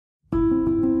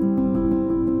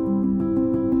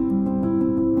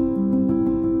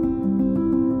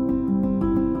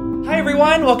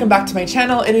everyone, welcome back to my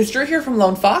channel. It is Drew here from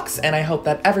Lone Fox, and I hope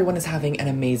that everyone is having an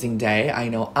amazing day. I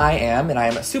know I am, and I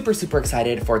am super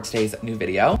excited for today's new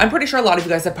video. I'm pretty sure a lot of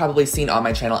you guys have probably seen on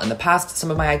my channel in the past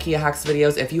some of my Ikea Hacks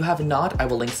videos. If you have not, I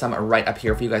will link some right up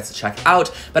here for you guys to check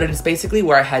out, but it is basically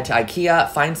where I head to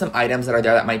Ikea, find some items that are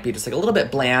there that might be just like a little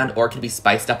bit bland or can be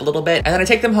spiced up a little bit, and then I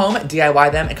take them home,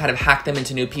 DIY them, and kind of hack them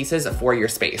into new pieces for your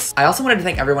space. I also wanted to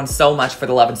thank everyone so much for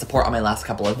the love and support on my last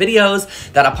couple of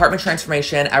videos. That apartment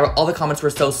transformation, all the comments were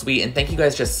so sweet, and thank you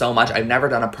guys just so much. I've never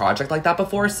done a project like that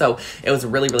before, so it was a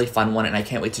really fun one, and I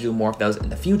can't wait to do more of those in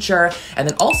the future. And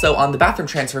then also on the bathroom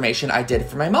transformation I did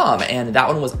for my mom, and that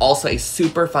one was also a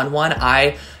super fun one.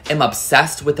 I am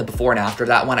obsessed with the before and after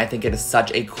that one. I think it is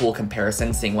such a cool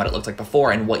comparison, seeing what it looked like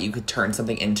before and what you could turn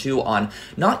something into on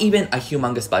not even a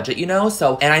humongous budget, you know?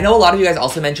 So, and I know a lot of you guys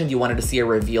also mentioned you wanted to see a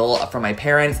reveal from my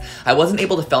parents. I wasn't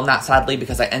able to film that, sadly,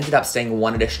 because I ended up staying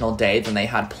one additional day than they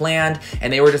had planned,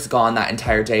 and they were just gone that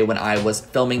entire day when I was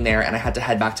filming there, and I had to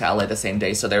head back to LA the same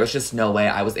day, so there was just no way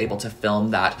I was able to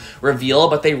film that reveal,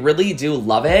 but they really do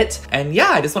love it. And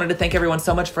yeah, I just wanted to thank everyone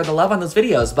so much for the love on those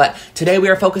videos. But today we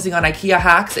are focusing on Ikea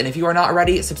hacks, and if you are not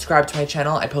already, subscribe to my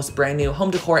channel. I post brand new home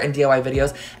decor and DIY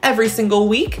videos every single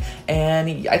week,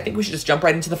 and I think we should just jump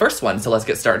right into the first one, so let's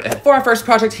get started. For our first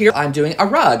project here, I'm doing a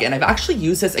rug, and I've actually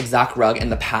used this exact rug in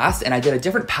the past, and I did a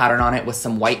different pattern on it with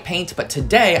some white paint, but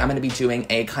today I'm gonna be doing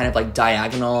a kind of like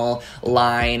diagonal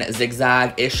line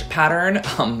zigzag-ish pattern.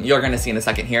 You're gonna see in a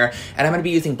second here, and I'm gonna be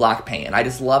using black paint, and I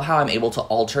just love how I'm able to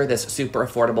alter this super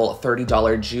affordable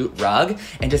 $30 jute rug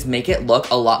and just make it look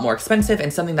a lot more expensive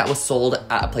and something that was sold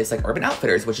at a place like Urban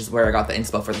Outfitters, which is where I got the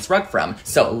inspo for this rug from.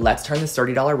 So let's turn this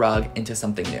 $30 rug into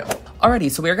something new.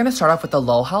 Alrighty, so we're gonna start off with the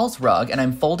Low Halls rug, and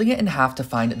I'm folding it in half to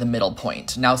find the middle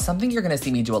point. Now, something you're gonna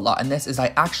see me do a lot in this is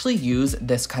I actually use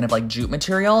this kind of like jute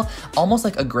material, almost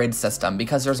like a grid system,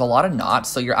 because there's a lot of knots,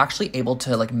 so you're actually able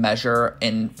to like measure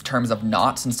in terms of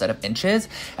knots instead of inches,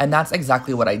 and that's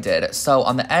exactly what I did. So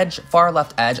on the edge, far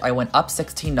left edge, I went up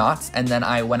 16 knots, and then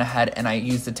I went ahead and I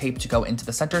used the tape to go into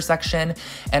the center section,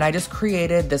 and I just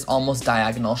created this almost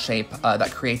diagonal shape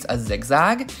that creates a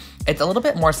zigzag. It's a little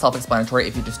bit more self-explanatory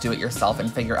if you just do it yourself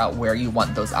and figure out where you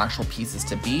want those actual pieces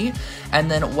to be. And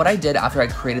then what I did after I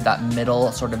created that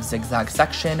middle sort of zigzag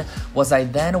section was I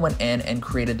then went in and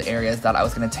created the areas that I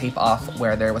was gonna tape off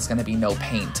where there was gonna be no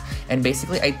paint. And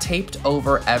basically I taped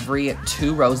over every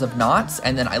 2 rows of knots,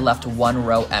 and then I left 1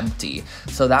 row empty.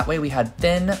 So that way we had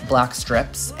thin black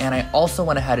strips, and I also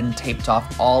went ahead and taped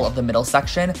off all of the middle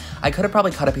section. I could have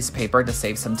probably cut a piece of paper to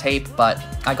save some tape, but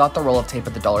I got the roll of tape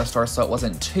at the dollar store, so it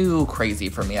wasn't too crazy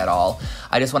for me at all.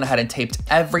 I just went ahead and taped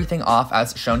everything off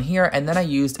as shown here, and then I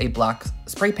used a black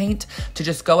spray paint to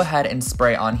just go ahead and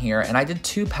spray on here, and I did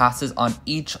 2 passes on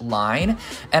each line.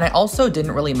 And I also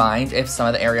didn't really mind if some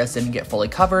of the areas didn't get fully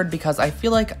covered, because I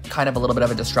feel like kind of a little bit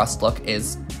of a distressed look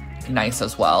is nice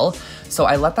as well. So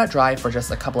I let that dry for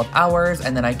just a couple of hours,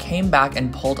 and then I came back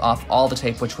and pulled off all the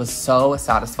tape, which was so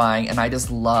satisfying. And I just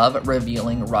love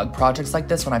revealing rug projects like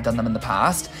this when I've done them in the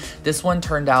past. This one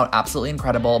turned out absolutely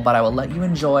incredible, but I will let you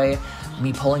enjoy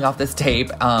me pulling off this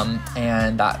tape,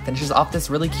 and that finishes off this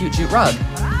really cute jute rug.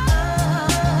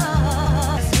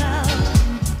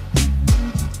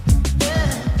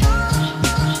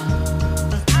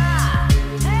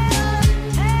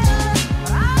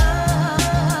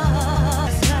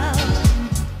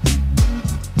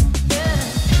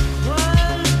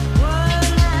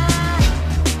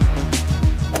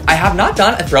 I have not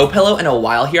done a throw pillow in a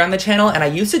while here on the channel, and I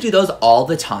used to do those all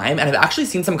the time, and I've actually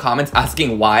seen some comments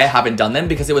asking why I haven't done them,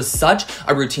 because it was such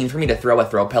a routine for me to throw a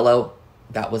throw pillow.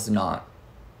 That was not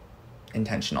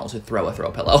intentional to throw a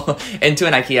throw pillow into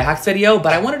an Ikea Hacks video,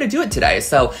 but I wanted to do it today.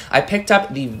 So I picked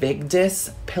up the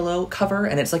Vigdis pillow cover,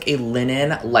 and it's like a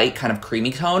linen light kind of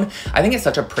creamy tone. I think it's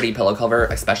such a pretty pillow cover,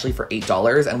 especially for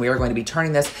 $8, and we are going to be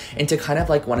turning this into kind of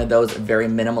like one of those very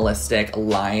minimalistic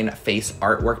line face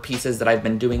artwork pieces that I've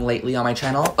been doing lately on my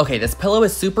channel. Okay, this pillow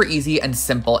is super easy and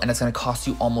simple, and it's gonna cost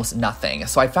you almost nothing.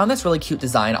 So I found this really cute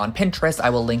design on Pinterest. I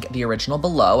will link the original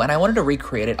below, and I wanted to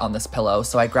recreate it on this pillow.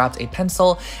 So I grabbed a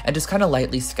pencil and just kind of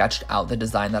lightly sketched out the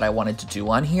design that I wanted to do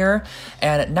on here.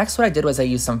 And next what I did was I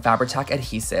used some Fabri-Tac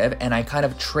adhesive, and I kind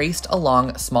of traced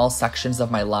along small sections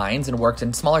of my lines and worked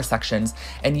in smaller sections,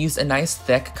 and used a nice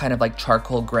thick kind of like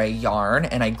charcoal gray yarn,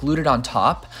 and I glued it on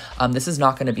top. This is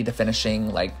not going to be the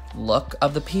finishing like look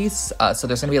of the piece, so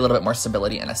there's going to be a little bit more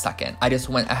stability in a second. I just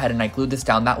went ahead and I glued this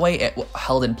down, that way it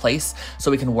held in place so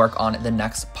we can work on the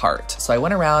next part. So I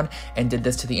went around and did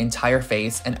this to the entire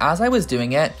face, and as I was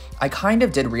doing it, I kind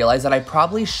of did realize that that I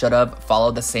probably should have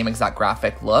followed the same exact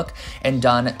graphic look and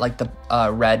done like the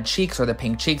red cheeks or the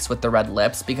pink cheeks with the red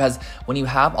lips, because when you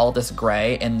have all this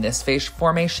gray in this face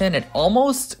formation, it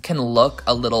almost can look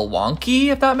a little wonky,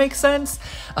 if that makes sense.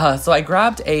 So I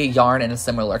grabbed a yarn in a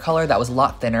similar color that was a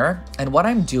lot thinner, and what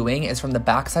I'm doing is from the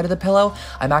back side of the pillow,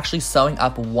 I'm actually sewing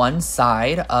up one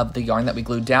side of the yarn that we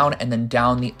glued down and then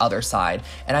down the other side.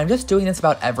 And I'm just doing this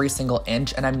about every single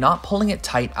inch, and I'm not pulling it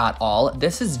tight at all.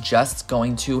 This is just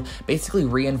going to basically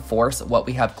reinforce what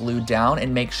we have glued down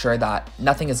and make sure that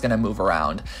nothing is gonna move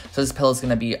around. So this pillow is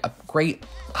gonna be a great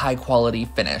high quality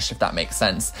finish, if that makes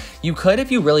sense. You could,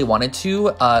 if you really wanted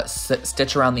to,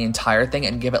 stitch around the entire thing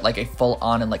and give it like a full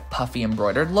on and like puffy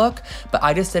embroidered look, but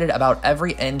I just did it about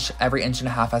every inch and a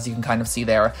half, as you can kind of see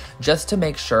there, just to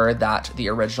make sure that the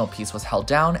original piece was held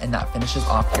down and that finishes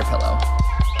off your pillow.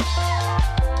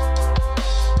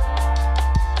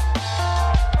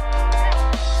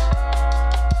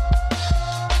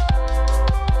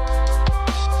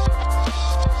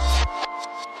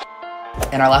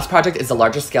 And our last project is the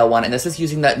larger scale one, and this is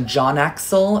using the John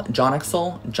Axel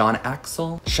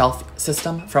shelf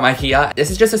system from Ikea. This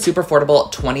is just a super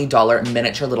affordable $20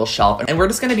 miniature little shelf, and we're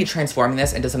just gonna be transforming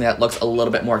this into something that looks a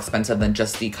little bit more expensive than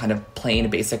just the kind of plain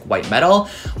basic white metal.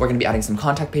 We're gonna be adding some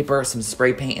contact paper, some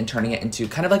spray paint, and turning it into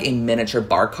kind of like a miniature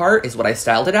bar cart is what I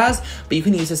styled it as, but you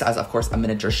can use this as, of course, a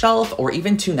miniature shelf or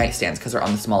even 2 nightstands because they're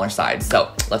on the smaller side. So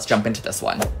let's jump into this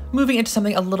one. Moving into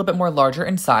something a little bit more larger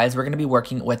in size, we're gonna be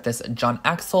working with this John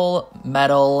Axel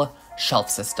metal shelf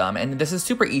system, and this is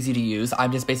super easy to use.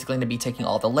 I'm just basically going to be taking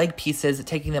all the leg pieces,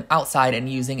 taking them outside, and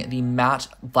using the matte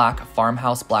black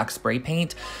farmhouse black spray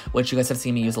paint, which you guys have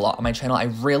seen me use a lot on my channel. I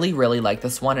really like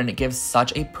this one, and it gives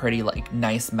such a pretty, like,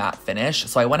 nice matte finish.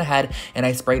 So I went ahead and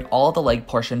I sprayed all the leg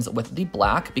portions with the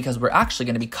black because we're actually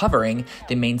going to be covering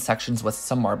the main sections with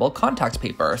some marble contact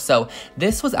paper. So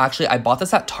this was actually, I bought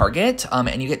this at Target,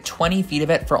 and you get 20 feet of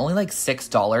it for only like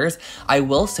 $6. I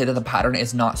will say that the pattern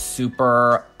is not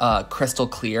super crystal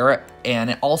clear, and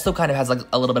it also kind of has like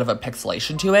a little bit of a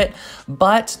pixelation to it,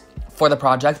 but for the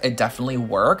project it definitely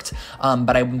worked.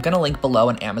 But I'm gonna link below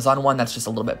an Amazon one that's just a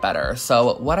little bit better.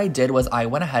 So what I did was I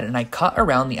went ahead and I cut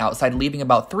around the outside, leaving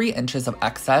about 3 inches of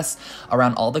excess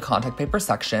around all the contact paper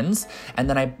sections, and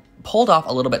then I pulled off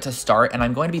a little bit to start, and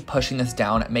I'm going to be pushing this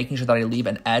down, making sure that I leave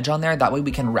an edge on there. That way we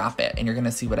can wrap it, and you're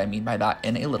gonna see what I mean by that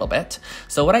in a little bit.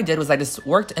 So what I did was I just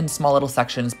worked in small little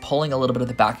sections, pulling a little bit of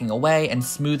the backing away and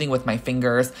smoothing with my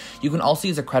fingers. You can also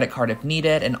use a credit card if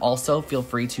needed, and also feel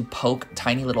free to poke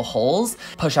tiny little holes,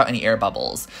 push out any air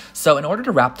bubbles. So in order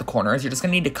to wrap the corners, you're just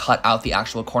gonna need to cut out the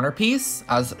actual corner piece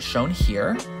as shown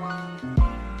here,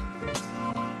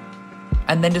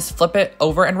 and then just flip it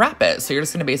over and wrap it. So you're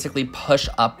just gonna basically push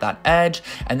up that edge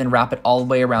and then wrap it all the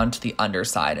way around to the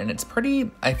underside. And it's pretty,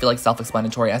 I feel like,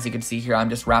 self-explanatory. As you can see here, I'm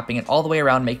just wrapping it all the way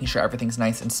around, making sure everything's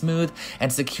nice and smooth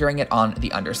and securing it on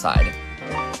the underside.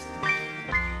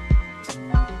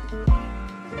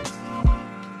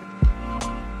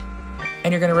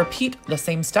 And you're gonna repeat the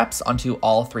same steps onto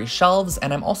all 3 shelves.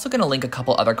 And I'm also gonna link a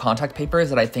couple other contact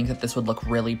papers that I think that this would look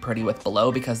really pretty with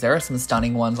below, because there are some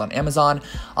stunning ones on Amazon.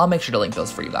 I'll make sure to link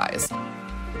those for you guys.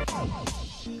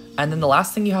 And then the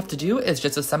last thing you have to do is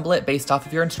just assemble it based off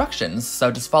of your instructions. So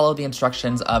just follow the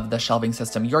instructions of the shelving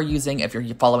system you're using. If you're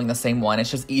following the same one, it's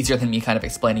just easier than me kind of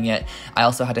explaining it. I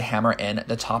also had to hammer in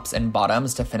the tops and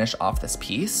bottoms to finish off this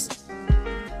piece.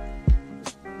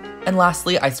 And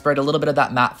lastly, I sprayed a little bit of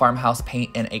that matte farmhouse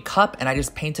paint in a cup, and I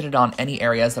just painted it on any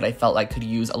areas that I felt like could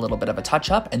use a little bit of a touch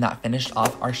up, and that finished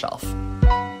off our shelf.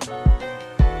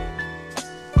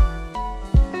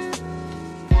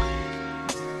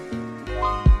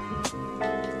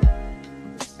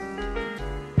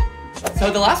 So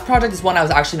the last project is one I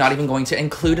was actually not even going to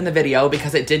include in the video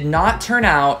because it did not turn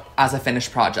out as a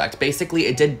finished project. Basically,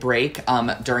 it did break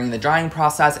during the drying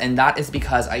process, and that is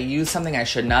because I used something I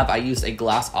shouldn't have. I used a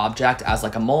glass object as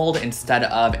like a mold instead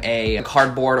of a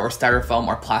cardboard or styrofoam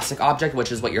or plastic object,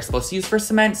 which is what you're supposed to use for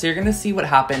cement. So you're gonna see what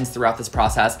happens throughout this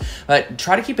process, but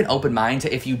try to keep an open mind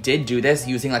to, if you did do this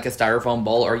using like a styrofoam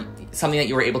bowl or something that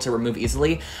you were able to remove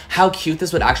easily, how cute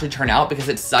this would actually turn out, because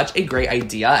it's such a great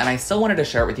idea and I still wanted to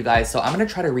share it with you guys. So I'm gonna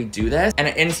try to redo this, and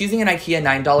it's using an Ikea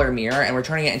 $9 mirror, and we're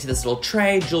turning it into this little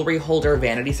tray, jewelry holder,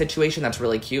 vanity situation that's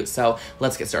really cute. So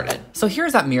let's get started. So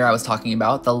here's that mirror I was talking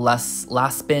about, the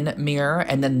Laspin mirror,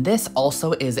 and then this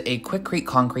also is a Quikrete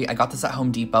concrete. I got this at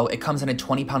Home Depot. It comes in a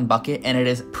 20-pound bucket, and it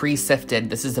is pre-sifted.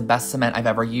 This is the best cement I've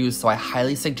ever used, so I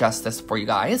highly suggest this for you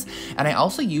guys. And I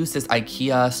also used this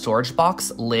Ikea storage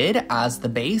box lid as the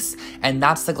base, and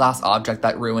that's the glass object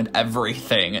that ruined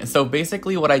everything. So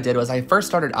basically what I did was I first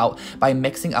started out by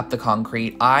mixing up the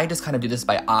concrete. I just kind of do this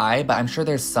by eye, but I'm sure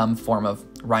there's some form of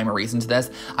rhyme or reason to this.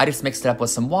 I just mixed it up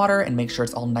with some water and make sure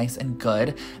it's all nice and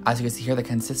good. As you can see here, the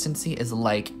consistency is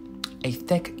like a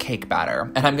thick cake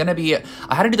batter. And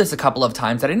I had to do this a couple of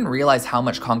times. I didn't realize how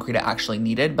much concrete I actually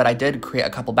needed, but I did create a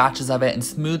couple batches of it and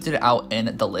smoothed it out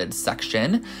in the lid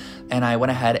section. And I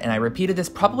went ahead and I repeated this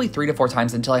probably 3 to 4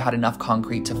 times until I had enough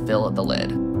concrete to fill the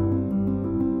lid.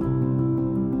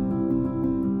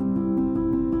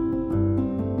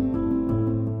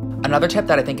 Another tip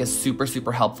that I think is super,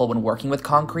 super helpful when working with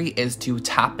concrete is to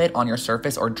tap it on your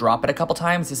surface or drop it a couple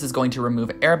times. This is going to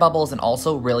remove air bubbles and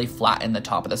also really flatten the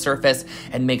top of the surface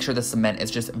and make sure the cement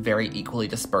is just very equally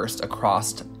dispersed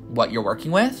across what you're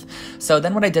working with. So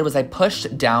then what I did was I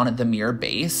pushed down the mirror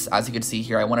base. As you can see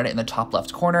here, I wanted it in the top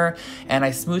left corner, and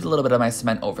I smoothed a little bit of my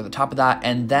cement over the top of that,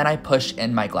 and then I pushed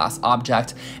in my glass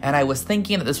object, and I was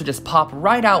thinking that this would just pop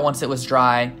right out once it was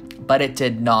dry, but it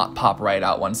did not pop right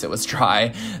out once it was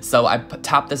dry. So I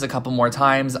tapped this a couple more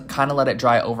times, kind of let it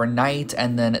dry overnight,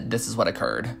 and then this is what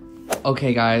occurred.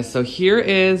 Okay guys, so here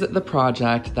is the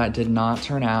project that did not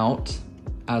turn out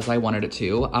as I wanted it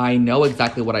to. I know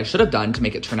exactly what I should have done to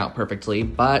make it turn out perfectly,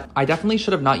 but I definitely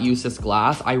should have not used this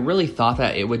glass. I really thought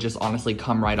that it would just honestly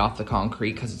come right off the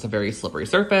concrete because it's a very slippery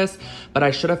surface, but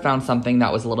I should have found something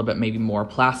that was a little bit maybe more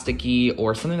plasticky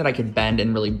or something that I could bend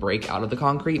and really break out of the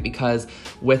concrete, because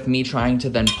with me trying to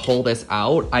then pull this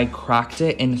out, I cracked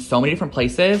it in so many different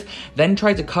places, then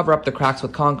tried to cover up the cracks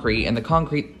with concrete, and the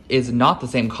concrete is not the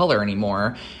same color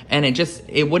anymore, and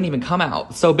it wouldn't even come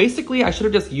out. So basically I should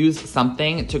have just used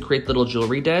something to create the little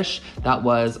jewelry dish that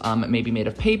was maybe made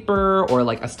of paper or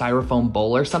like a styrofoam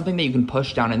bowl or something that you can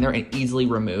push down in there and easily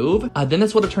remove. Then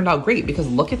this would have turned out great, because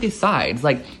look at these sides.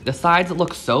 Like, the sides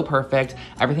look so perfect,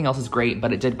 everything else is great,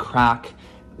 but it did crack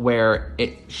where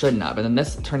it shouldn't have. And then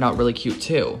this turned out really cute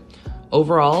too.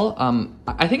 Overall,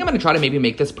 I think I'm gonna try to maybe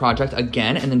make this project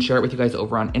again and then share it with you guys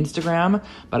over on Instagram,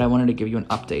 but I wanted to give you an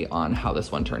update on how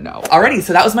this one turned out. Alrighty,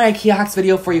 so that was my IKEA hacks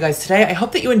video for you guys today. I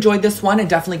hope that you enjoyed this one, and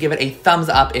definitely give it a thumbs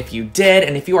up if you did.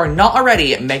 And if you are not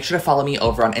already, make sure to follow me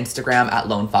over on Instagram at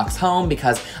Lone Fox Home,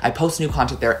 because I post new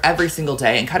content there every single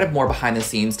day and kind of more behind the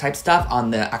scenes type stuff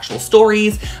on the actual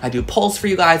stories. I do polls for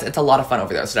you guys. It's a lot of fun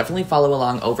over there, so definitely follow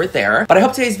along over there. But I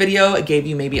hope today's video gave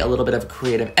you maybe a little bit of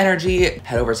creative energy.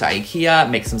 Head over to IKEA,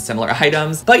 make some similar items.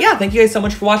 But yeah, thank you guys so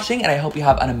much for watching, and I hope you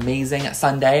have an amazing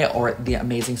Sunday, or the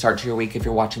amazing start to your week if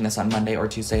you're watching this on Monday or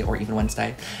Tuesday or even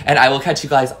Wednesday. And I will catch you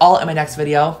guys all in my next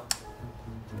video.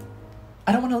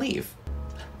 I don't want to leave,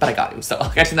 but I got to, so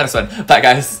I'll catch you in the next one. Bye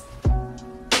guys.